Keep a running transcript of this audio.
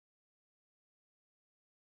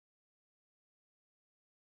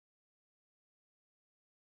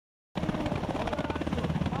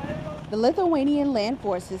The Lithuanian Land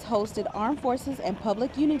Forces hosted Armed Forces and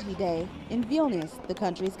Public Unity Day in Vilnius, the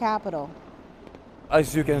country's capital.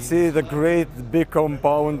 As you can see, the great big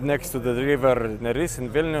compound next to the river Neris in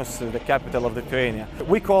Vilnius, the capital of Lithuania.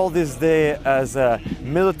 We call this day as a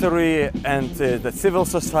military and the civil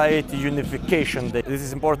society unification day. This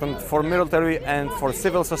is important for military and for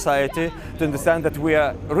civil society to understand that we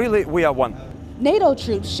are one. NATO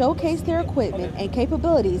troops showcased their equipment and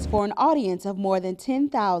capabilities for an audience of more than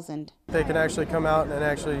 10,000. They can actually come out and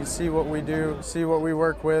actually see what we do, see what we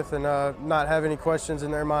work with, and not have any questions in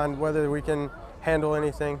their mind whether we can handle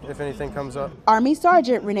anything if anything comes up. Army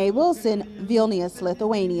Sergeant Renee, Vilnius,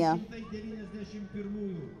 Lithuania.